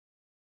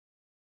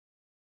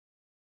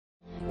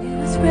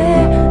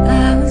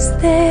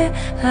there.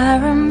 I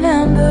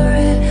remember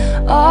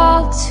it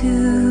all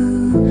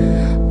too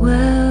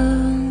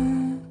well.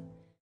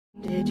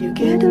 Did you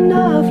get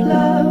enough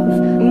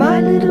love,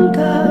 my little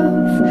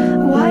dove?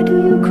 Why do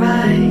you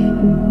cry?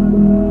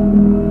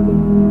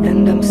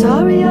 And I'm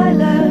sorry I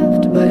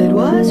left, but it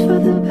was for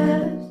the best.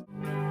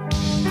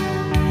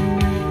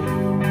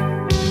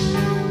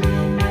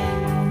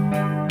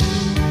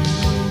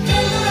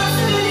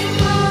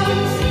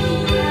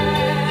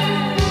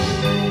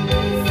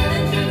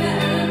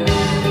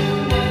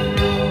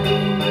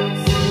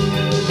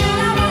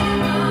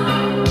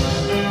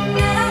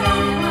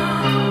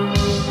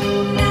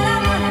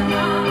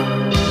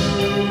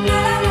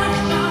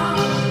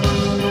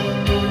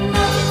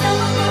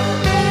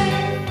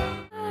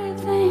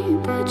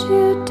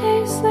 You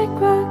taste like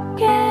rock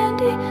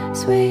candy,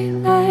 sweet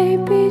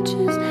like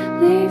beaches,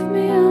 leave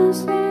me on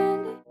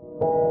sandy.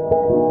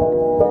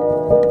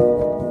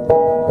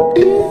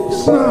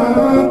 It's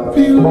not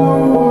be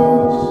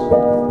lost.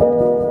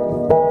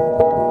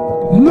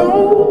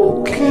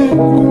 No, can't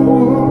go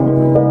on,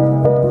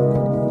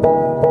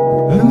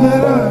 and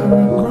that I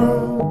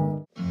regret.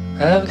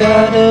 I've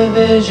got a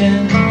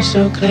vision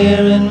so clear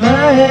in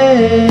my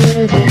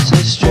head. It's a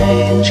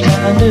strange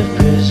kind of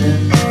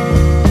prison.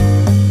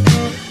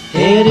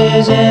 It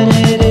is and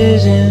it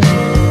isn't.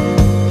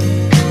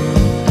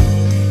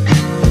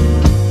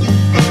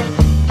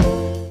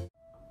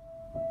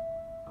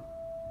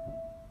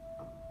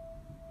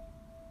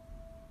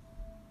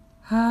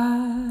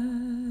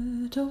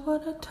 I don't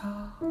wanna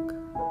talk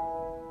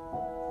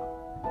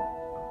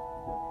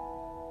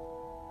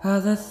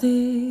about the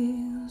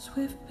things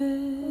we've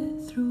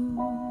been through.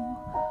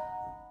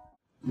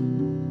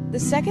 The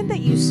second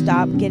that you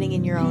stop getting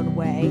in your own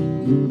way,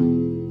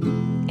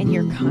 and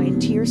you're kind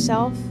to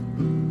yourself,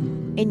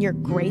 and you're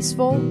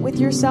graceful with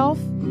yourself,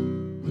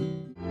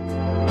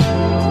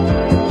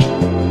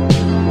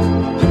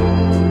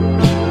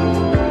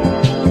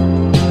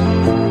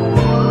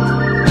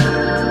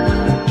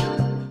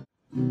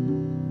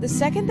 the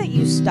second that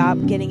you stop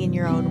getting in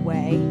your own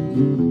way,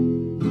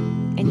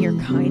 and you're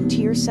kind to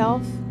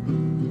yourself,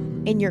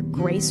 and you're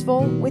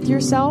graceful with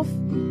yourself,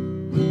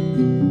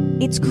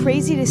 it's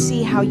crazy to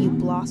see how you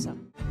blossom.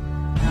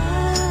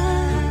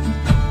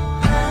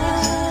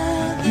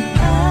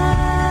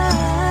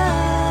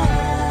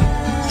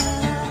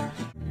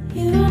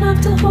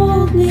 To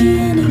hold me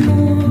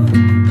anymore.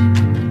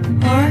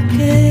 Our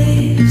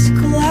caves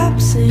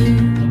collapsing.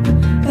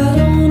 I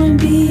don't wanna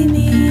be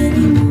me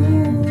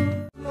anymore.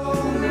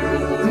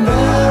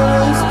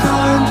 There is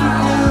time to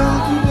kill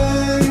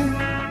today,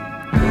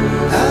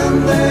 and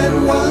then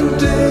one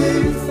day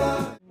you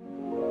find.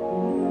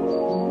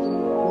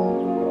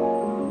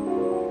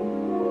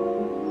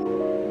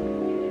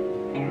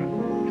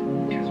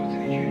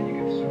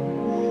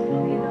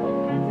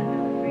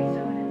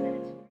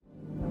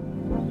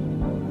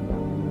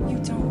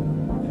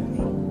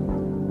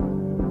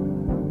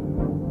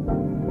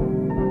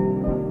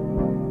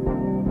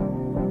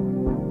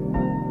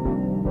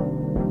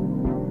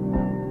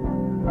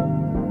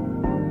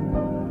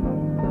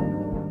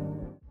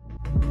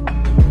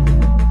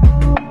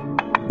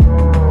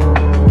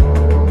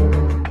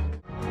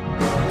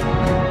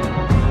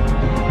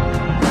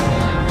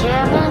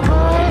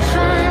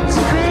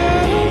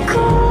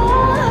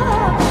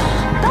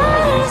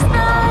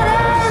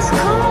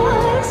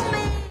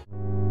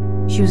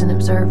 She was an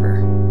observer.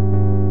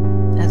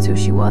 That's who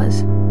she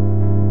was.